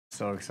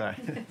so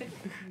excited.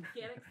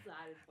 Get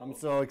excited. I'm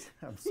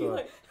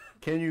so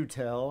Can you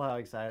tell how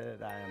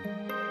excited I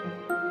am?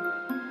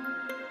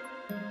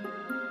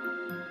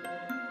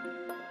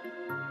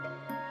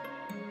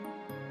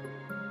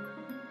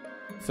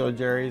 So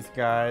Jerry's a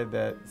guy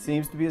that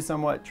seems to be a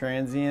somewhat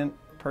transient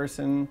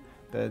person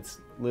that's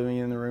living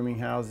in the rooming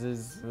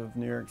houses of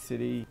New York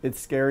City. It's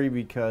scary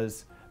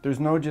because there's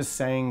no just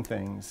saying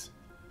things.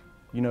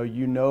 You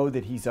know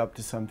that he's up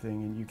to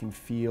something, and you can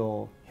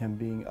feel him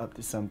being up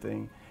to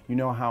something. You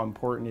know how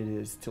important it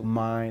is to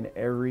mine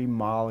every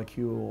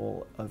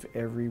molecule of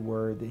every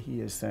word that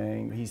he is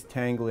saying. He's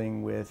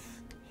tangling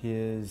with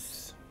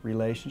his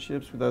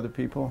relationships with other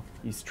people.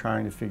 He's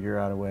trying to figure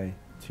out a way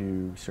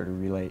to sort of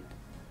relate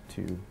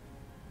to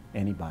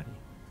anybody,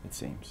 it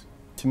seems.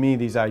 To me,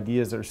 these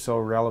ideas are so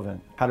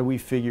relevant. How do we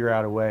figure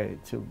out a way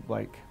to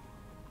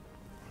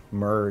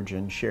merge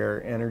and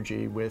share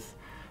energy with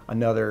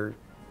another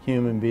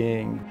human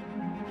being?